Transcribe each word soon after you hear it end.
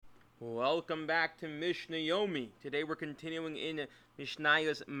Welcome back to Mishna Yomi. Today we're continuing in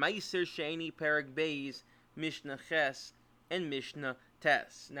Mishnayos Maaser, Sheni, Perek Beis, Mishna Ches, and Mishna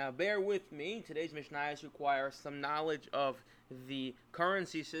Tes. Now bear with me, today's Mishnayos require some knowledge of the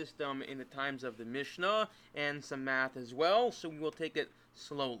currency system in the times of the Mishnah, and some math as well, so we will take it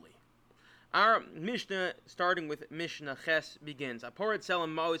slowly. Our Mishnah, starting with Mishna Ches, begins. Aporet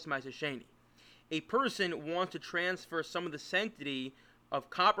selam ma'os Maaser Sheni. A person wants to transfer some of the sanctity of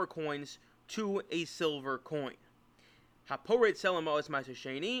copper coins to a silver coin. Haporet selam ma'os Maaser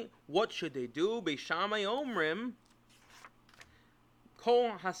Sheni. What should they do? Beishamai omrim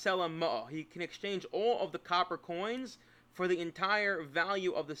kol haselam ma'a. He can exchange all of the copper coins for the entire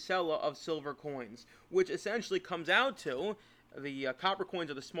value of the sela of silver coins, which essentially comes out to the copper coins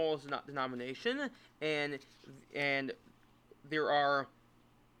are the smallest denomination, and there are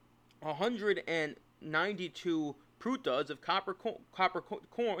 192 prutas of copper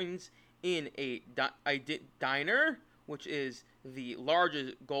coins in a dinar, which is the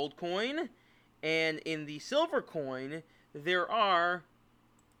largest gold coin, and in the silver coin there are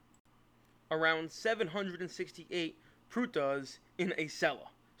around 768 prutas in a sela.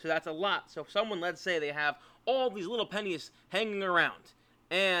 So that's a lot. So if someone, let's say they have all these little pennies hanging around,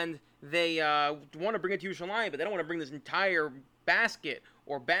 and they want to bring it to Yerushalayim, but they don't want to bring this entire basket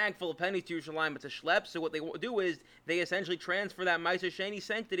or bag full of pennies to Yerushalayim, it's a schlep. So what they do is they essentially transfer that Maaser Sheni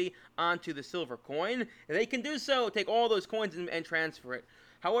sanctity onto the silver coin. And they can do so, take all those coins and transfer it.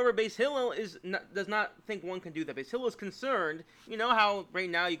 However, Beis Hillel does not think one can do that. Beis Hillel is concerned, you know how right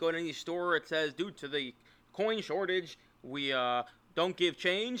now you go to any store, it says, due to the coin shortage, we don't give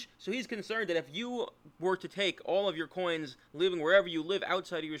change. So he's concerned that if you were to take all of your coins living wherever you live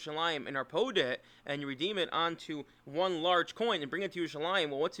outside of Yerushalayim and are podet, and you redeem it onto one large coin and bring it to Yerushalayim,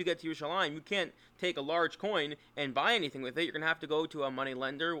 well, once you get to Yerushalayim, you can't take a large coin and buy anything with it. You're going to have to go to a money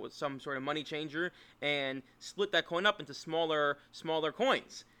lender with some sort of money changer and split that coin up into smaller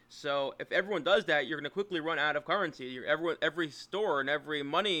coins. So if everyone does that, you're going to quickly run out of currency. Every store and every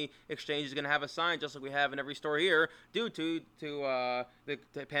money exchange is going to have a sign, just like we have in every store here, due to the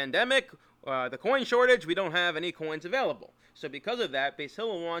pandemic, the coin shortage. We don't have any coins available. So because of that, Beis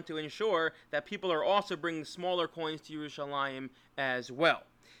Hillel want to ensure that people are also bringing smaller coins to Yerushalayim as well.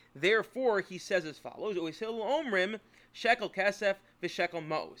 Therefore, he says as follows: Beis Hillel omrim shekel kesef v'shekel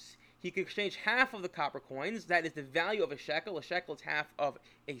ma'os. He can exchange half of the copper coins. That is the value of a shekel. A shekel is half of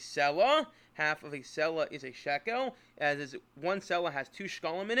a sela. Half of a sela is a shekel. As is, one sela has 2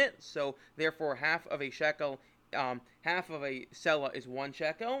 shekalim in it. So therefore, half of a shekel, half of a sela is 1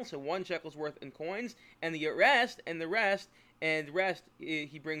 shekel. So 1 shekel's worth in coins, and the rest, he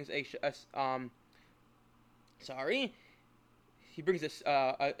brings He brings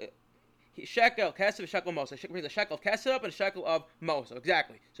shekel kesef, shekel mos. He brings a shekel of kesef and a shekel of mos.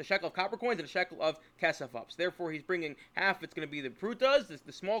 Exactly. So a shekel of copper coins and a shekel of kesef ups. Therefore, he's bringing half. It's going to be the prutas,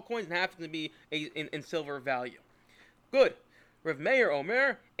 the small coins, and half is going to be in silver value. Good. Rav Meir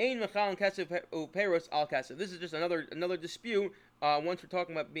Omer ein mechal kesef uperos al kesef. This is just another dispute. Once we're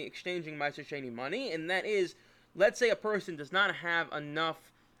talking about exchanging Maaser Sheni money, and that is, let's say a person does not have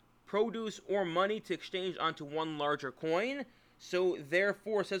enough produce or money to exchange onto one larger coin. So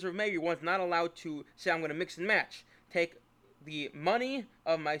therefore, says Rav Meir, one's not allowed to say, I'm going to mix and match. Take the money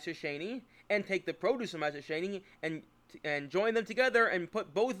of Maaser Sheni and take the produce of Maaser Sheni and join them together and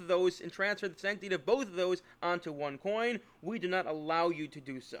put both of those and transfer the sanctity of both of those onto one coin. We do not allow you to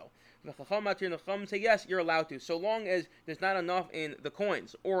do so. The Chacham say, yes, you're allowed to, so long as there's not enough in the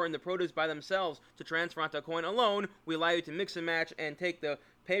coins or in the produce by themselves to transfer onto a coin alone. We allow you to mix and match and take the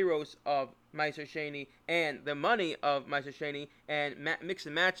payros of Maaser Sheni and the money of Maaser Sheni and mix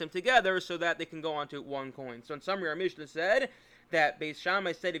and match them together so that they can go onto one coin. So in summary, our Mishnah said that Beis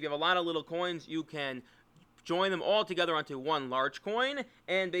Shammai said if you have a lot of little coins, you can join them all together onto one large coin.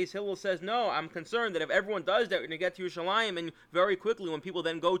 And Beis Hillel says, no, I'm concerned that if everyone does that, we're going to get to Yerushalayim, and very quickly when people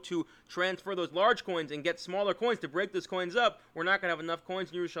then go to transfer those large coins and get smaller coins to break those coins up, we're not going to have enough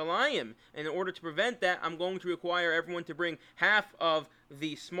coins in Yerushalayim. And in order to prevent that, I'm going to require everyone to bring half of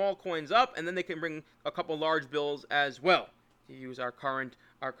the small coins up, and then they can bring a couple large bills as well, to use our current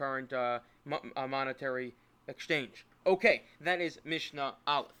monetary exchange. Okay, that is Mishnah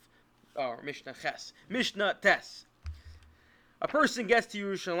Aleph. Or Mishnah Ches. Mishnah Tes. A person gets to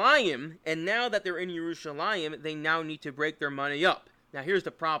Yerushalayim, and now that they're in Yerushalayim, they now need to break their money up. Now here's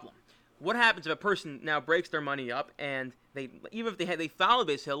the problem. What happens if a person now breaks their money up, and even if they follow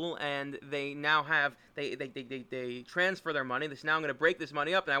Beis Hillel and they now have they transfer their money. They say, now I'm going to break this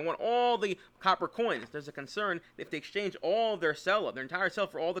money up and I want all the copper coins. There's a concern if they exchange all their entire sell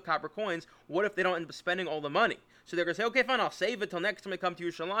for all the copper coins. What if they don't end up spending all the money? So they're going to say, okay, fine, I'll save it till next time I come to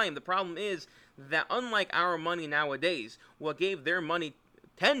Yerushalayim. The problem is that unlike our money nowadays, what gave their money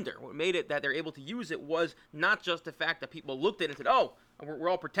tender, what made it that they're able to use it, was not just the fact that people looked at it and said, oh, we're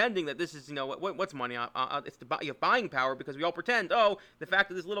all pretending that this is, what's money? It's you have buying power, because we all pretend, oh, the fact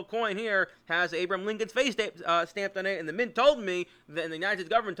that this little coin here has Abraham Lincoln's face stamped on it, and the mint told me, and the United States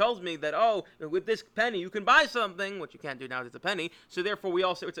government tells me that, oh, with this penny you can buy something, which you can't do now, it's a penny. So therefore, we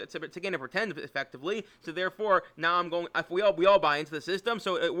also it's again a pretend effectively. So therefore, now I'm going. If we all buy into the system,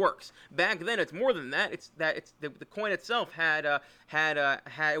 so it works. Back then, it's more than that. It's that the coin itself had a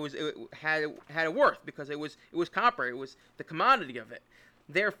worth, because it was copper. It was the commodity of it.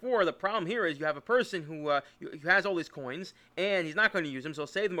 Therefore, the problem here is you have a person who has all these coins, and he's not going to use them, so he'll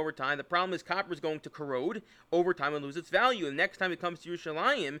save them over time. The problem is copper is going to corrode over time and lose its value. And next time he comes to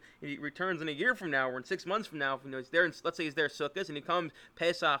Yerushalayim, he returns in a year from now or in 6 months from now, if he's there, let's say he's there Sukkot, and he comes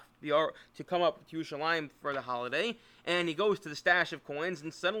Pesach to come up to Yerushalayim for the holiday, and he goes to the stash of coins,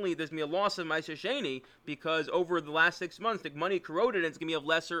 and suddenly there's going to be a loss of Maaser Sheni, because over the last 6 months, the money corroded, and it's going to be of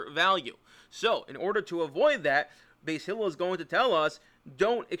lesser value. So, in order to avoid that, Beis Hillel is going to tell us,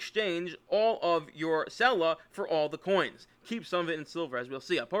 don't exchange all of your sella for all the coins. Keep some of it in silver, as we'll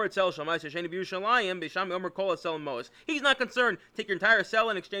see. He's not concerned. Take your entire sella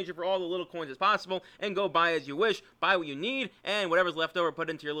and exchange it for all the little coins as possible, and go buy as you wish. Buy what you need, and whatever's left over, put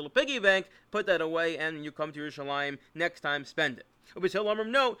into your little piggy bank, put that away, and you come to Yerushalayim next time, spend it.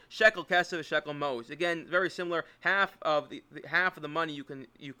 No, shekel kesef, shekel mos. Again, very similar. Half of the money you can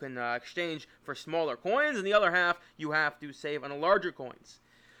exchange for smaller coins, and the other half you have to save on the larger coins.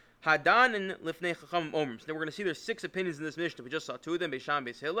 Hadanin lifnei chacham omrim. So then we're going to see there's 6 opinions in this Mishnah. We just saw 2 of them, Beisham,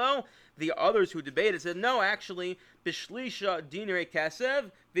 Beis Hillel. The others who debated said, no, actually, bishlisha dinarei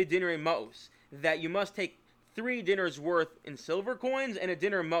kesef v'dinarei mos. That you must take 3 dinars worth in silver coins and a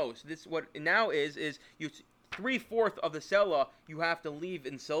dinar mos. This what it now is you 3/4 of the sella you have to leave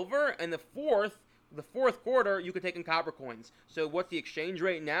in silver, and the fourth quarter you can take in copper coins. So what's the exchange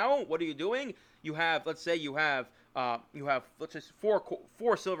rate now? What are you doing? You have, let's say you have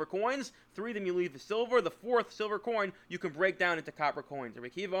four silver coins. 3 of them you leave the silver. The 4th silver coin you can break down into copper coins. Rabbi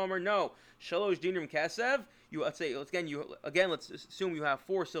Akiva Omer, no. Shalosh dinim kesev. Let's assume you have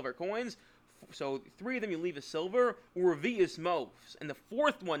 4 silver coins. So 3 of them you leave as silver, or vias mos. And the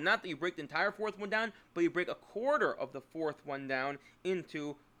 4th one, not that you break the entire 4th one down, but you break a quarter of the 4th one down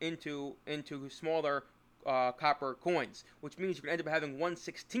into smaller copper coins, which means you can end up having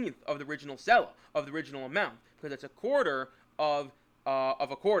 1/16 of the original sella, of the original amount, because it's a quarter of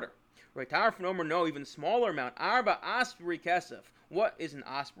a quarter. Right? No, even smaller amount. Arba asprei kesef. What is an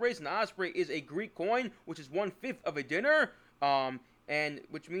asprei? An asprei is a Greek coin, which is 1/5 of a dinar. And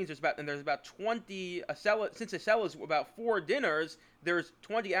which means there's about 20 since a sella is about 4 dinars, there's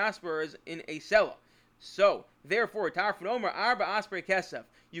 20 aspers in a sella. So therefore, tarfun omer arba asprei kesef.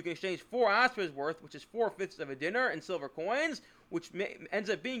 You can exchange 4 aspers worth, which is 4/5 of a dinar, in silver coins, which ends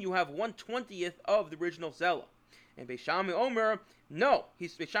up being you have 1/20 of the original sella. And Beishamai Omer, no,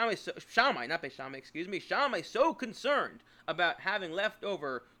 Shammai so concerned about having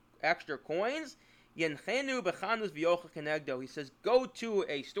leftover extra coins. He says, go to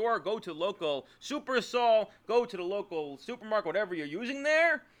a store, go to the local Super Sol, go to the local supermarket, whatever you're using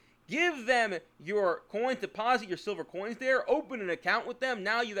there. Give them your coins, deposit your silver coins there, open an account with them.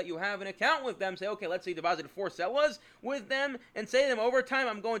 Now that you have an account with them, say, okay, let's say you deposited 4 sellas with them, and say to them, over time,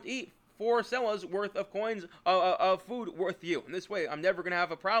 I'm going to eat 4 sellas worth of coins of food worth you. In this way, I'm never going to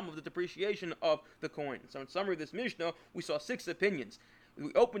have a problem with the depreciation of the coin. So in summary of this Mishnah, we saw 6 opinions.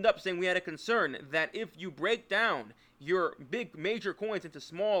 We opened up saying we had a concern that if you break down your big major coins into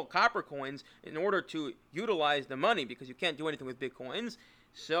small copper coins in order to utilize the money, because you can't do anything with big coins,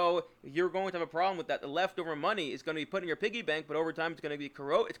 so you're going to have a problem with that. The leftover money is going to be put in your piggy bank, but over time it's going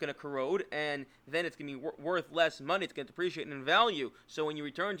to corrode, and then it's going to be worth less money. It's going to depreciate in value. So when you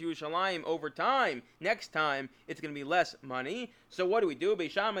return to Yerushalayim over time, next time, it's going to be less money. So what do?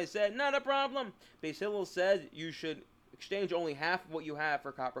 Beis Shammai said, not a problem. Beis Hillel said you should exchange only half of what you have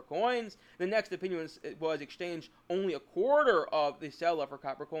for copper coins. The next opinion was exchange only a quarter of the sella for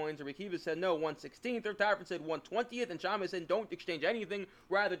copper coins. Rabbi Akiva said no, 1/16. Rav Tarfon said 1/20, and Shammai said don't exchange anything.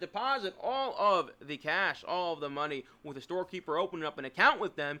 Rather deposit all of the cash, all of the money with a storekeeper, open up an account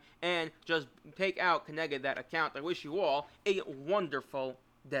with them, and just take out Keneged that account. I wish you all a wonderful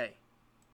day.